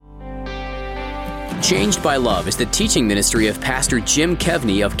Changed by Love is the teaching ministry of Pastor Jim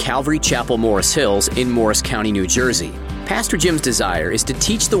Kevney of Calvary Chapel, Morris Hills in Morris County, New Jersey. Pastor Jim's desire is to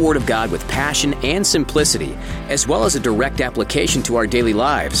teach the Word of God with passion and simplicity, as well as a direct application to our daily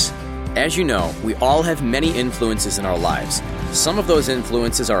lives. As you know, we all have many influences in our lives. Some of those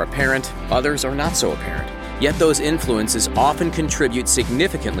influences are apparent, others are not so apparent. Yet those influences often contribute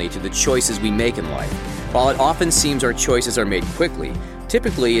significantly to the choices we make in life. While it often seems our choices are made quickly,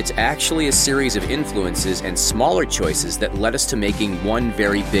 typically it's actually a series of influences and smaller choices that led us to making one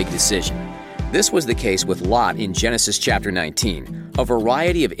very big decision. This was the case with Lot in Genesis chapter 19. A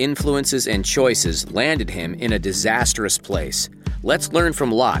variety of influences and choices landed him in a disastrous place. Let's learn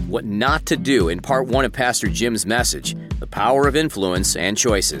from Lot what not to do in part 1 of Pastor Jim's message, The Power of Influence and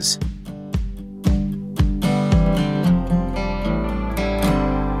Choices.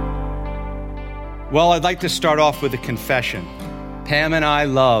 Well, I'd like to start off with a confession. Pam and I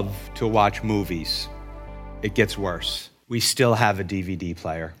love to watch movies. It gets worse. We still have a DVD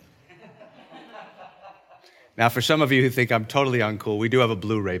player. Now, for some of you who think I'm totally uncool, we do have a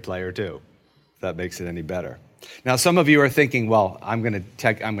Blu-ray player too, if that makes it any better. Now, some of you are thinking, well, I'm going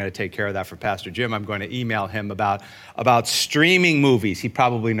to take care of that for Pastor Jim. I'm going to email him about streaming movies. He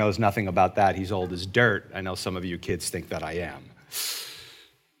probably knows nothing about that. He's old as dirt. I know some of you kids think that I am.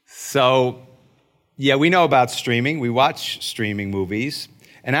 So, yeah, we know about streaming. We watch streaming movies.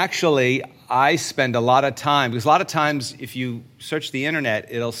 And actually, I spend a lot of time, because a lot of times if you search the internet,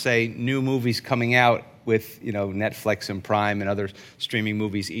 it'll say new movies coming out with, Netflix and Prime and other streaming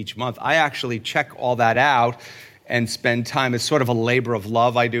movies each month. I actually check all that out and spend time. It's sort of a labor of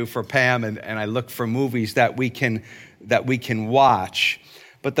love I do for Pam, and I look for movies that we can watch.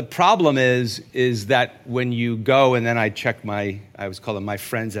 But the problem is that when you go, and then I check I always call them my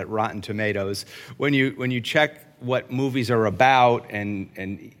friends at Rotten Tomatoes, when you check what movies are about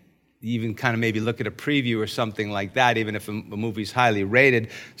and even kind of maybe look at a preview or something like that, even if a movie's highly rated,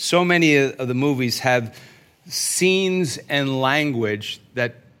 so many of the movies have scenes and language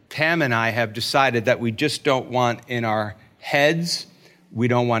that Pam and I have decided that we just don't want in our heads, we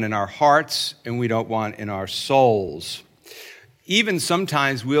don't want in our hearts, and we don't want in our souls. Even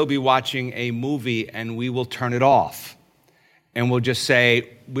sometimes we'll be watching a movie and we will turn it off. And we'll just say,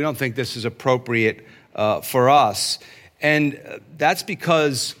 we don't think this is appropriate for us. And that's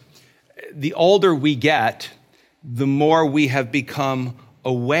because the older we get, the more we have become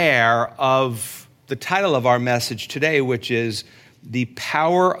aware of the title of our message today, which is The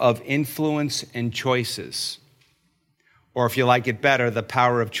Power of Influence and Choices. Or if you like it better, The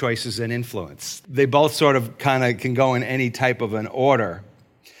Power of Choices and Influence. They both sort of kind of can go in any type of an order.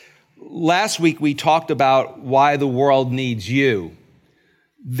 Last week, we talked about why the world needs you.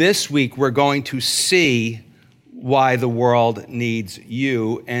 This week, we're going to see why the world needs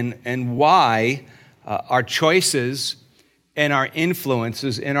you and why our choices and our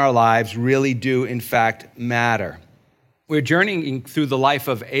influences in our lives really do, in fact, matter. We're journeying through the life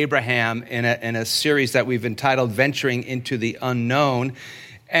of Abraham in a series that we've entitled Venturing into the Unknown,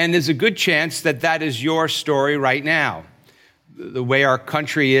 and there's a good chance that is your story right now. The way our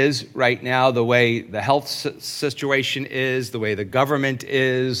country is right now, the way the health situation is, the way the government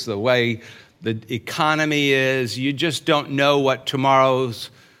is, the way the economy is, you just don't know what tomorrow's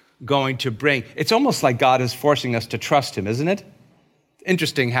going to bring. It's almost like God is forcing us to trust him, isn't it?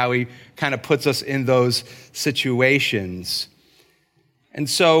 Interesting how he kind of puts us in those situations. And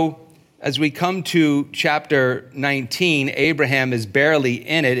so, as we come to chapter 19, Abraham is barely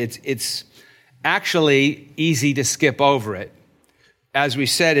in it. It's actually easy to skip over it. As we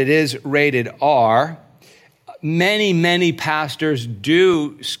said, it is rated R. Many pastors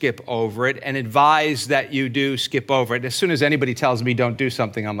do skip over it and advise that you do skip over it. As soon as anybody tells me don't do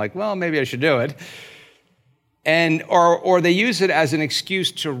something, I'm like, well, maybe I should do it. And or they use it as an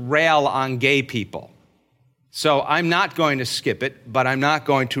excuse to rail on gay people. So I'm not going to skip it, but I'm not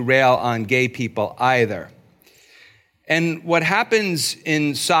going to rail on gay people either. And what happens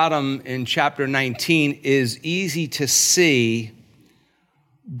in Sodom in chapter 19 is easy to see,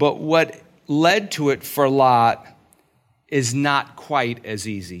 but what led to it for Lot is not quite as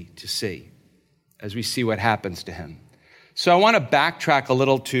easy to see as we see what happens to him. So I want to backtrack a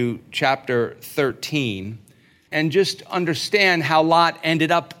little to chapter 13 and just understand how Lot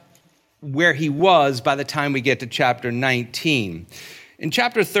ended up where he was by the time we get to chapter 19. In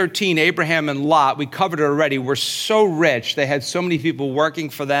chapter 13, Abraham and Lot, we covered it already, were so rich, they had so many people working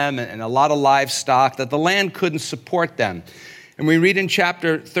for them and a lot of livestock that the land couldn't support them. And we read in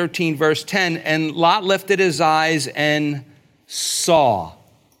chapter 13, verse 10, and Lot lifted his eyes and saw.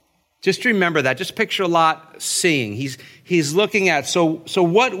 Just remember that. Just picture Lot seeing. He's looking at. So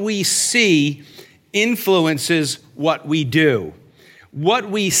what we see influences what we do. What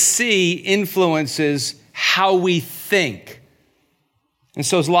we see influences how we think. And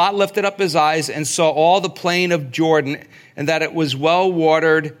so Lot lifted up his eyes and saw all the plain of Jordan, and that it was well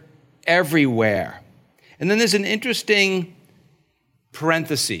watered everywhere. And then there's an interesting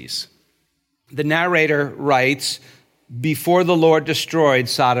parentheses. The narrator writes, before the Lord destroyed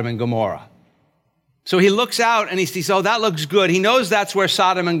Sodom and Gomorrah. So he looks out and he sees, oh, that looks good. He knows that's where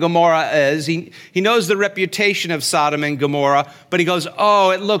Sodom and Gomorrah is. He knows the reputation of Sodom and Gomorrah, but he goes, oh,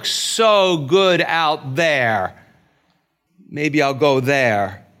 it looks so good out there. Maybe I'll go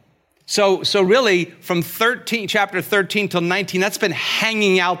there. So really, from chapter 13 till 19, that's been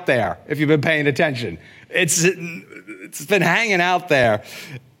hanging out there, if you've been paying attention. It's been hanging out there.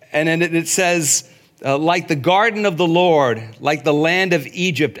 And then it says, like the garden of the Lord, like the land of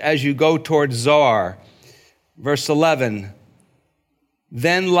Egypt as you go toward Zoar. Verse 11,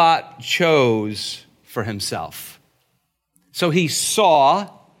 then Lot chose for himself. So he saw,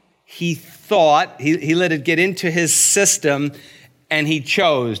 he thought, he let it get into his system, and he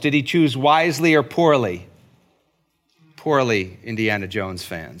chose. Did he choose wisely or poorly? Poorly, Indiana Jones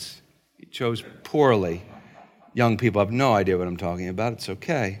fans. He chose poorly. Young people have no idea what I'm talking about. It's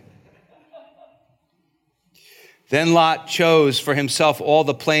okay. Then Lot chose for himself all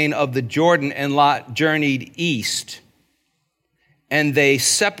the plain of the Jordan, and Lot journeyed east. And they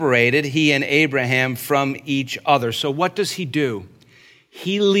separated, he and Abraham, from each other. So what does he do?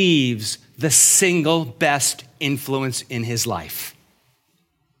 He leaves the single best influence in his life.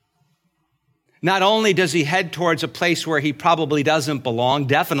 Not only does he head towards a place where he probably doesn't belong,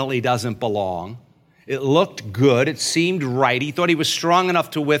 definitely doesn't belong. It looked good. It seemed right. He thought he was strong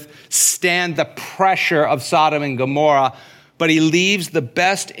enough to withstand the pressure of Sodom and Gomorrah, but he leaves the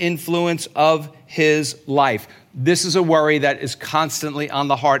best influence of his life. This is a worry that is constantly on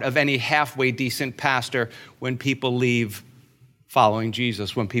the heart of any halfway decent pastor when people leave following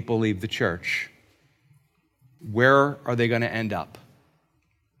Jesus, when people leave the church. Where are they going to end up?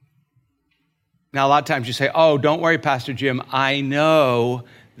 Now, a lot of times you say, oh, don't worry, Pastor Jim, I know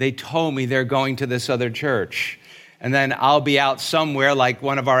they told me they're going to this other church. And then I'll be out somewhere like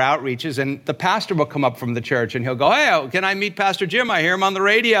one of our outreaches, and the pastor will come up from the church and he'll go, hey, can I meet Pastor Jim? I hear him on the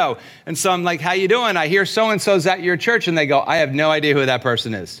radio. And so I'm like, how you doing? I hear so-and-so's at your church. And they go, I have no idea who that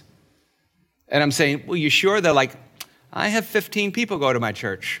person is. And I'm saying, well, you sure? They're like, I have 15 people go to my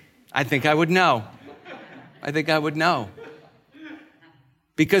church. I think I would know.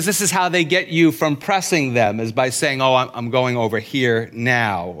 Because this is how they get you from pressing them, is by saying, oh, I'm going over here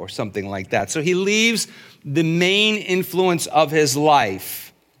now, or something like that. So he leaves the main influence of his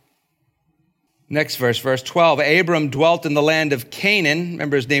life. Next verse, verse 12. Abram dwelt in the land of Canaan.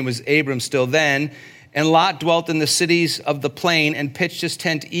 Remember, his name was Abram still then. And Lot dwelt in the cities of the plain and pitched his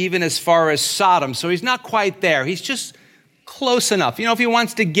tent even as far as Sodom. So he's not quite there. He's just close enough. If he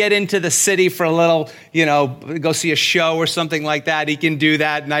wants to get into the city for a little, go see a show or something like that, he can do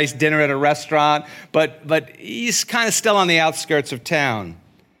that. Nice dinner at a restaurant. But he's kind of still on the outskirts of town.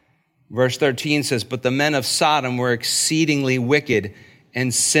 Verse 13 says, but the men of Sodom were exceedingly wicked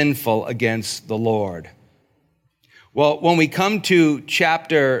and sinful against the Lord. Well, when we come to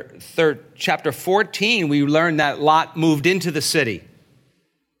chapter 14, we learn that Lot moved into the city.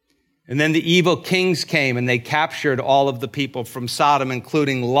 And then the evil kings came and they captured all of the people from Sodom,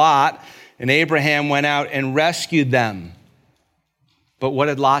 including Lot. And Abraham went out and rescued them. But what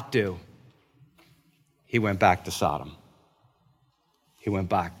did Lot do? He went back to Sodom.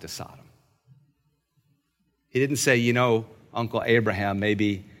 He didn't say, Uncle Abraham,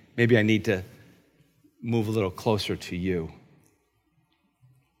 maybe I need to move a little closer to you.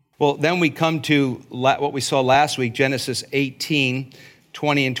 Well, then we come to what we saw last week, Genesis 18,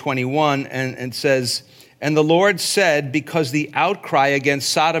 20 and 21, and it says, and the Lord said, because the outcry against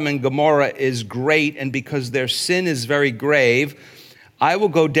Sodom and Gomorrah is great, and because their sin is very grave, I will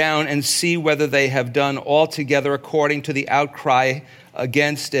go down and see whether they have done altogether according to the outcry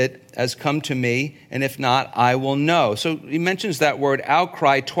against it has come to me, and if not, I will know. So he mentions that word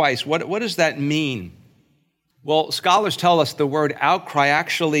outcry twice. What does that mean? Well, scholars tell us the word outcry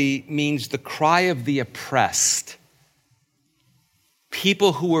actually means the cry of the oppressed.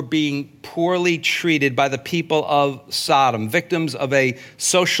 People who were being poorly treated by the people of Sodom, victims of a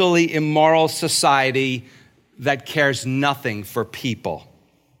socially immoral society that cares nothing for people.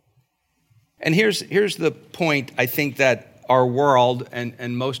 And here's the point I think that our world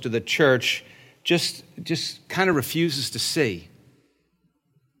and most of the church just kind of refuses to see.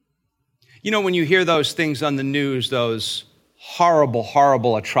 When you hear those things on the news, those horrible,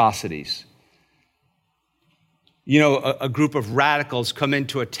 horrible atrocities, a group of radicals come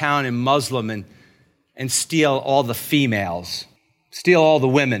into a town in Muslim and and steal all the females, steal all the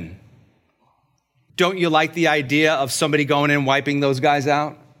women. Don't you like the idea of somebody going in and wiping those guys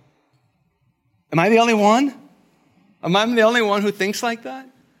out? Am I the only one? Am I the only one who thinks like that?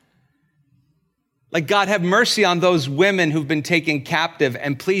 Like, God, have mercy on those women who've been taken captive,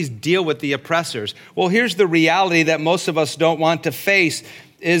 and please deal with the oppressors. Well, here's the reality that most of us don't want to face,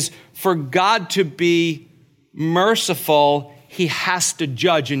 is for God to be merciful, he has to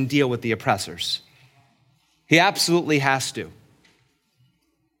judge and deal with the oppressors. He absolutely has to.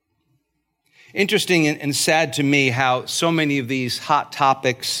 Interesting and sad to me how so many of these hot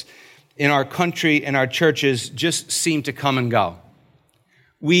topics in our country and our churches just seem to come and go.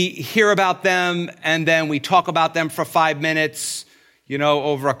 We hear about them and then we talk about them for 5 minutes,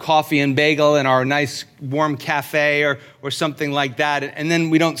 over a coffee and bagel in our nice warm cafe or something like that. And then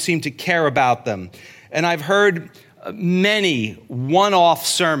we don't seem to care about them. And I've heard many one-off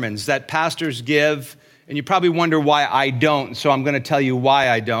sermons that pastors give, and you probably wonder why I don't. So I'm going to tell you why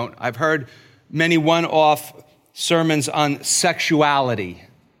I don't. I've heard many one-off sermons on sexuality,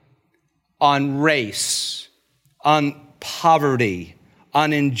 on race, on poverty,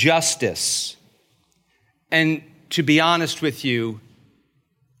 on injustice. And to be honest with you,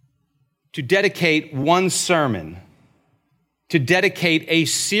 to dedicate one sermon, to dedicate a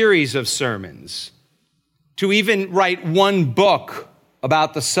series of sermons, to even write one book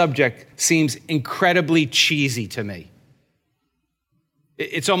about the subject seems incredibly cheesy to me.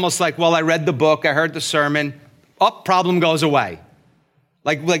 It's almost like, well, I read the book, I heard the sermon, problem goes away.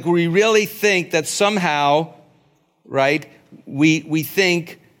 Like we really think that somehow, right, we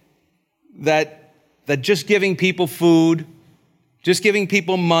think that just giving people food, just giving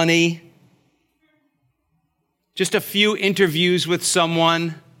people money, just a few interviews with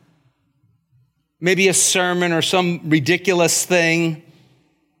someone, maybe a sermon or some ridiculous thing,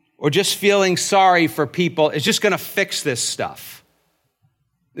 or just feeling sorry for people is just going to fix this stuff.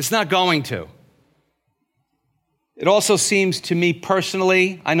 It's not going to. It also seems to me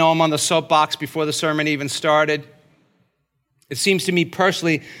personally, I know I'm on the soapbox before the sermon even started, it seems to me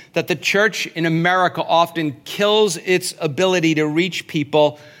personally that the church in America often kills its ability to reach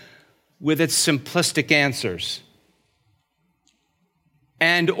people with its simplistic answers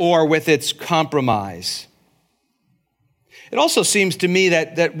and or with its compromise. It also seems to me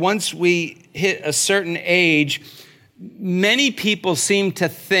that once we hit a certain age, many people seem to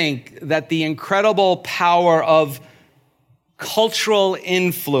think that the incredible power of cultural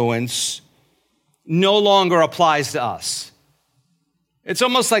influence no longer applies to us. It's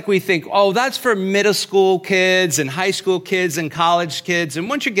almost like we think, that's for middle school kids and high school kids and college kids. And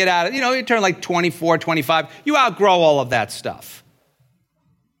once you get out, you turn like 24, 25, you outgrow all of that stuff.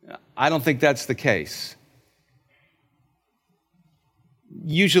 I don't think that's the case.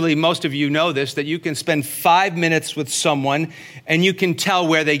 Usually, most of you know this, that you can spend 5 minutes with someone and you can tell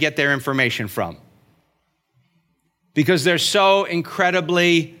where they get their information from. Because they're so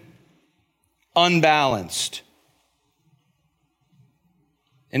incredibly unbalanced.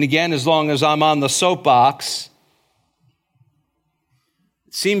 And again, as long as I'm on the soapbox,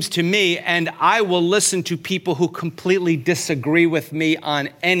 it seems to me, and I will listen to people who completely disagree with me on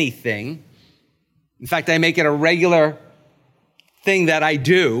anything. In fact, I make it a regular thing that I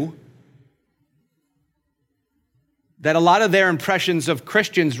do, that a lot of their impressions of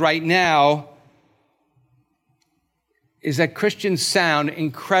Christians right now is that Christians sound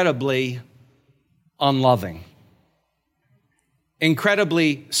incredibly unloving,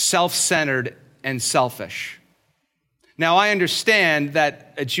 incredibly self-centered and selfish. Now, I understand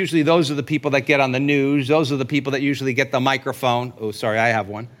that it's usually those are the people that get on the news. Those are the people that usually get the microphone. Oh, sorry, I have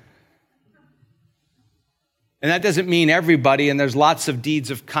one. And that doesn't mean everybody, and there's lots of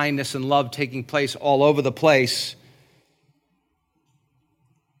deeds of kindness and love taking place all over the place.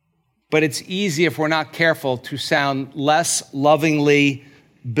 But it's easy, if we're not careful, to sound less lovingly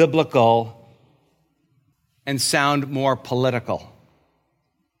biblical and sound more political.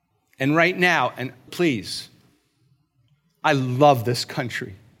 And right now, and please, I love this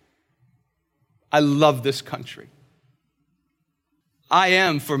country. I love this country. I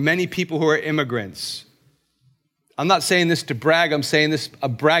am, for many people who are immigrants, I'm not saying this to brag, I'm saying this,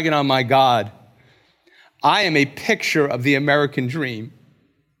 I'm bragging on my God. I am a picture of the American dream.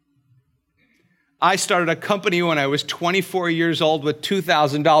 I started a company when I was 24 years old with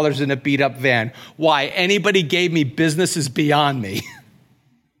 $2,000 in a beat-up van. Why? Anybody gave me business is beyond me.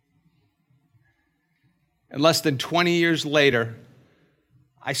 And less than 20 years later,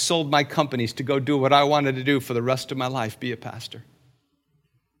 I sold my companies to go do what I wanted to do for the rest of my life, be a pastor.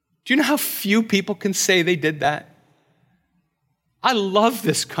 Do you know how few people can say they did that? I love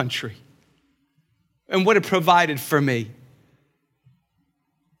this country. and what it provided for me.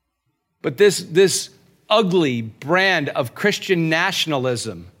 But this ugly brand of Christian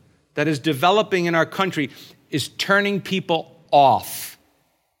nationalism that is developing in our country is turning people off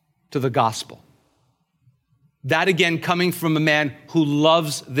to the gospel. That again coming from a man who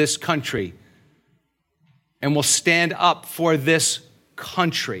loves this country and will stand up for this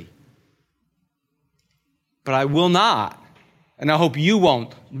country. But I will not, and I hope you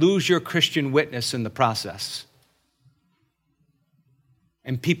won't, lose your Christian witness in the process.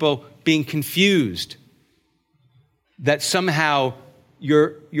 And people being confused that somehow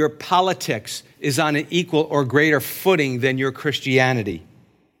your politics is on an equal or greater footing than your Christianity.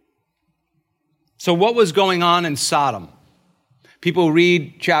 So what was going on in Sodom? People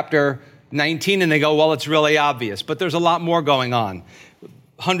read chapter 19 and they go, well, it's really obvious. But there's a lot more going on.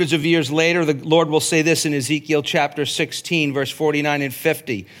 Hundreds of years later, the Lord will say this in Ezekiel chapter 16, verse 49 and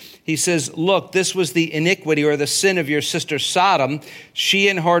 50. He says, look, this was the iniquity or the sin of your sister Sodom. She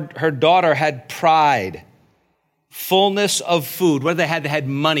and her daughter had pride, fullness of food. What did they have? They had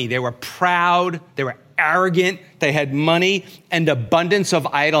money. They were proud. They were arrogant. They had money and abundance of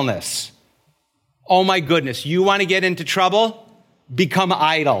idleness. Oh my goodness, you want to get into trouble? Become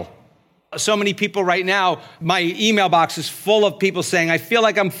idle. So many people right now, my email box is full of people saying, I feel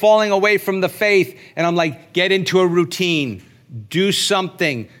like I'm falling away from the faith. And I'm like, get into a routine. Do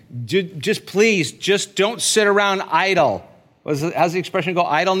something. Just please, just don't sit around idle. How's the expression go?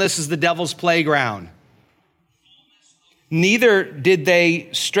 Idleness is the devil's playground. Neither did they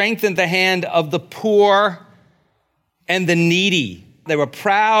strengthen the hand of the poor and the needy. They were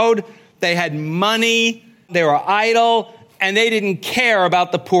proud. They had money, they were idle, and they didn't care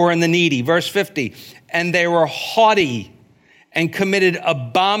about the poor and the needy. Verse 50, and they were haughty and committed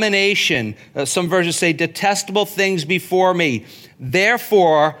abomination. Some versions say detestable things before me.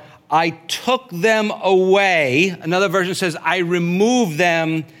 Therefore, I took them away. Another version says, I removed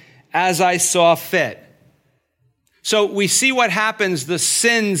them as I saw fit. So we see what happens, the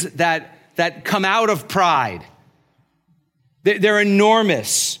sins that come out of pride. They're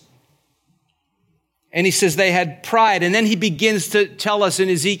enormous. And he says they had pride. And then he begins to tell us in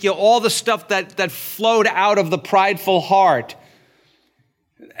Ezekiel all the stuff that flowed out of the prideful heart.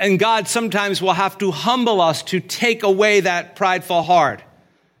 And God sometimes will have to humble us to take away that prideful heart.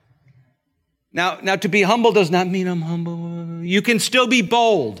 Now, to be humble does not mean I'm humble. You can still be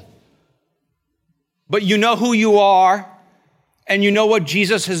bold. But you know who you are, and you know what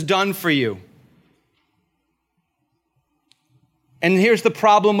Jesus has done for you. And here's the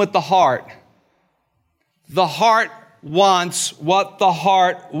problem with the heart. The heart wants what the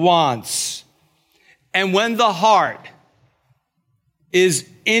heart wants. And when the heart is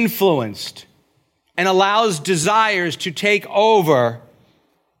influenced and allows desires to take over,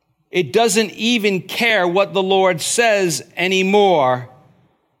 it doesn't even care what the Lord says anymore.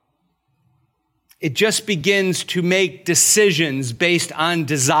 It just begins to make decisions based on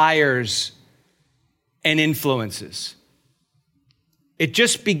desires and influences. It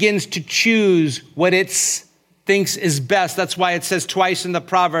just begins to choose what it thinks is best. That's why it says twice in the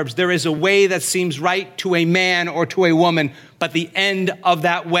Proverbs, there is a way that seems right to a man or to a woman, but the end of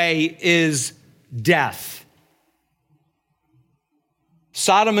that way is death.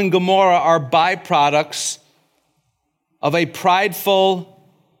 Sodom and Gomorrah are byproducts of a prideful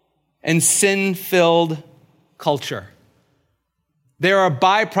and sin-filled culture. They're a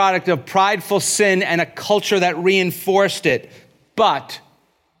byproduct of prideful sin and a culture that reinforced it. But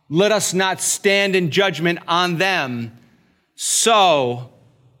let us not stand in judgment on them. So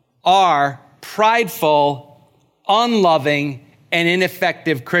are prideful, unloving, and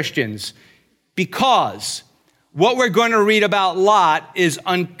ineffective Christians. Because what we're going to read about Lot is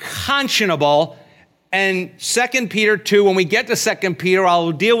unconscionable. And 2 Peter 2, when we get to 2 Peter,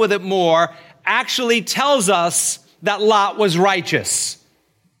 I'll deal with it more, actually tells us that Lot was righteous.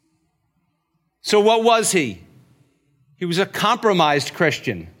 So what was he? He was a compromised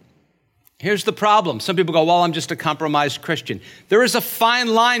Christian. Here's the problem. Some people go, well, I'm just a compromised Christian. There is a fine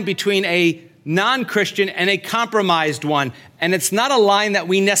line between a non-Christian and a compromised one, and it's not a line that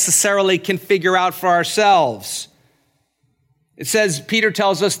we necessarily can figure out for ourselves. It says, Peter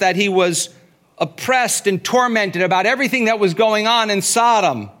tells us that he was oppressed and tormented about everything that was going on in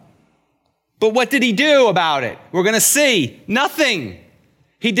Sodom. But what did he do about it? We're going to see. Nothing.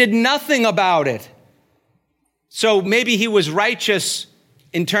 He did nothing about it. So maybe he was righteous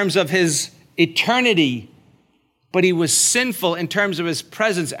in terms of his eternity, but he was sinful in terms of his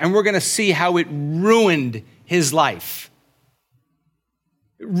presence. And we're going to see how it ruined his life.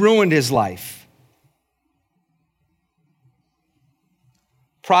 It ruined his life.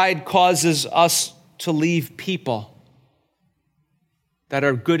 Pride causes us to leave people that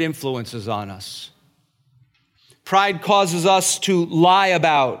are good influences on us. Pride causes us to lie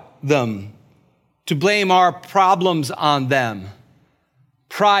about them, to blame our problems on them.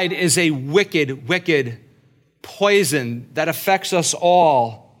 Pride is a wicked, wicked poison that affects us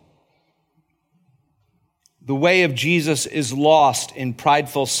all. The way of Jesus is lost in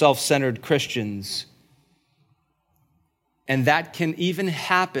prideful, self-centered Christians. And that can even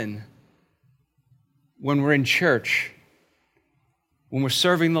happen when we're in church, when we're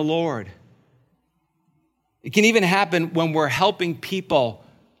serving the Lord. It can even happen when we're helping people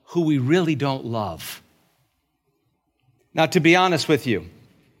who we really don't love. Now, to be honest with you,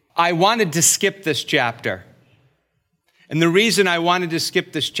 I wanted to skip this chapter. And the reason I wanted to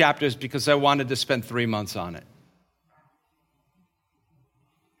skip this chapter is because I wanted to spend 3 months on it.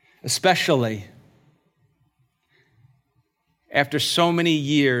 Especially after so many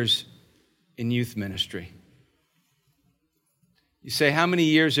years in youth ministry. You say, how many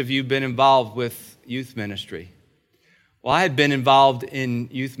years have you been involved with youth ministry? Well, I had been involved in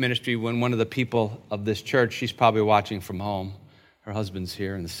youth ministry when one of the people of this church, she's probably watching from home. Her husband's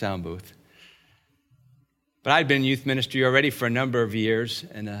here in the sound booth. But I'd been in youth ministry already for a number of years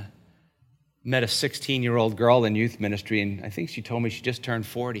and met a 16-year-old girl in youth ministry, and I think she told me she just turned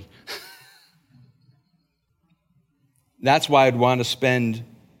 40. That's why I'd want to spend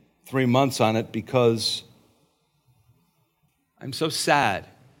 3 months on it, because I'm so sad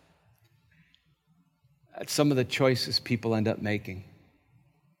at some of the choices people end up making.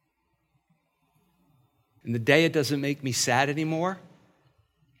 And the day it doesn't make me sad anymore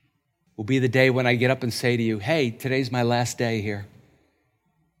will be the day when I get up and say to you, hey, today's my last day here.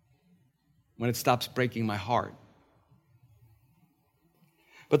 When it stops breaking my heart.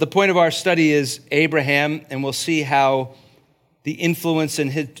 But the point of our study is Abraham, and we'll see how the influence in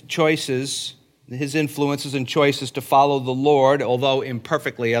his choices, his influences and choices to follow the Lord, although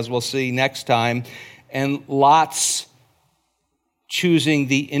imperfectly, as we'll see next time, and Lot's choosing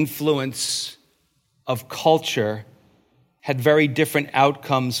the influence of culture had very different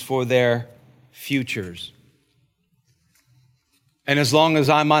outcomes for their futures. And as long as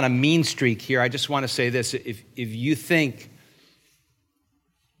I'm on a mean streak here, I just want to say this. If you think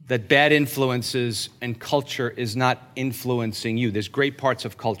that bad influences and culture is not influencing you, there's great parts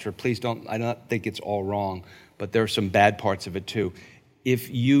of culture. I don't think it's all wrong, but there are some bad parts of it too. If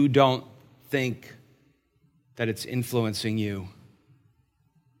you don't think that it's influencing you,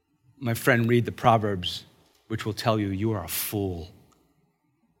 my friend, read the Proverbs, which will tell you you are a fool.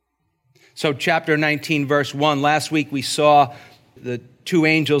 So chapter 19, verse 1, last week we saw the two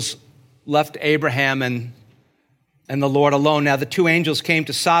angels left Abraham and the Lord alone. Now the two angels came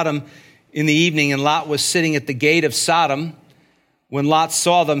to Sodom in the evening, and Lot was sitting at the gate of Sodom. When Lot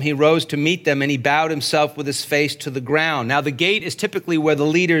saw them, he rose to meet them, and he bowed himself with his face to the ground. Now the gate is typically where the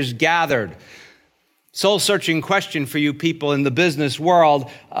leaders gathered. Soul-searching question for you people in the business world,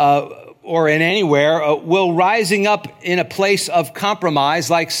 or in anywhere, will rising up in a place of compromise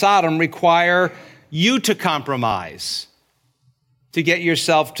like Sodom require you to compromise to get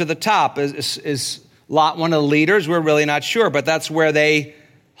yourself to the top? Is Lot one of the leaders? We're really not sure, but that's where they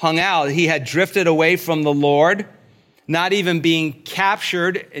hung out. He had drifted away from the Lord. Not even being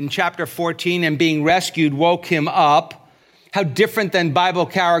captured in chapter 14 and being rescued woke him up. How different than Bible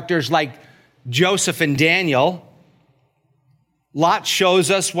characters like Joseph and Daniel. Lot shows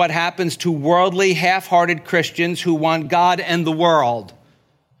us what happens to worldly, half-hearted Christians who want God and the world.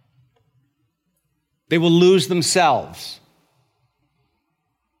 They will lose themselves.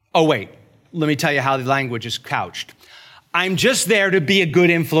 Oh, wait, let me tell you how the language is couched. I'm just there to be a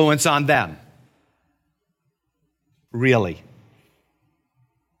good influence on them. Really.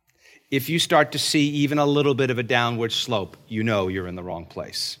 If you start to see even a little bit of a downward slope, you know you're in the wrong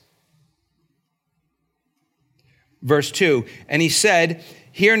place. Verse 2, and he said,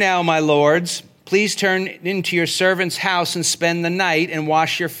 "Hear now, my lords, please turn into your servant's house and spend the night and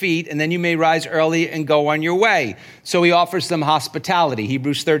wash your feet, and then you may rise early and go on your way." So he offers them hospitality.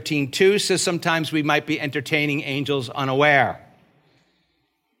 Hebrews 13:2 says sometimes we might be entertaining angels unaware.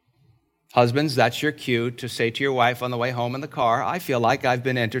 Husbands, that's your cue to say to your wife on the way home in the car, "I feel like I've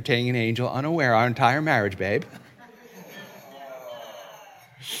been entertaining an angel unaware our entire marriage, babe."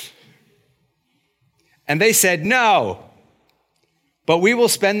 And they said, "No, but we will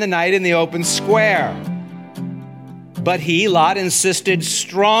spend the night in the open square." But he, Lot, insisted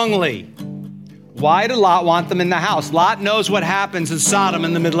strongly. Why did Lot want them in the house? Lot knows what happens in Sodom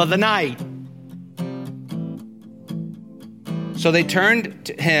in the middle of the night. So they turned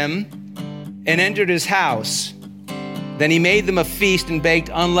to him and entered his house. Then he made them a feast and baked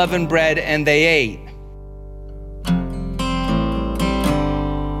unleavened bread, and they ate.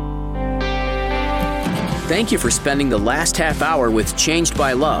 Thank you for spending the last half hour with Changed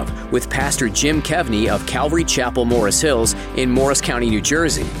by Love with Pastor Jim Kevney of Calvary Chapel, Morris Hills in Morris County, New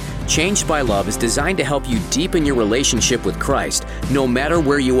Jersey. Changed by Love is designed to help you deepen your relationship with Christ, no matter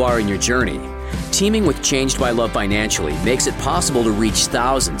where you are in your journey. Teaming with Changed by Love financially makes it possible to reach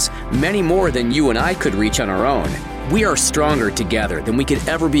thousands, many more than you and I could reach on our own. We are stronger together than we could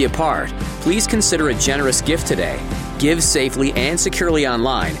ever be apart. Please consider a generous gift today. Give safely and securely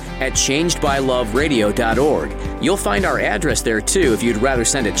online at changedbyloveradio.org. You'll find our address there too if you'd rather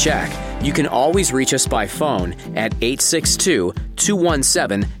send a check. You can always reach us by phone at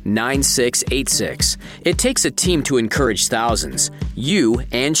 862-217-9686. It takes a team to encourage thousands. You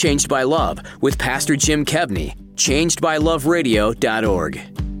and Changed by Love with Pastor Jim Kevney.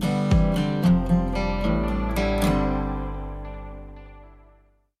 changedbyloveradio.org.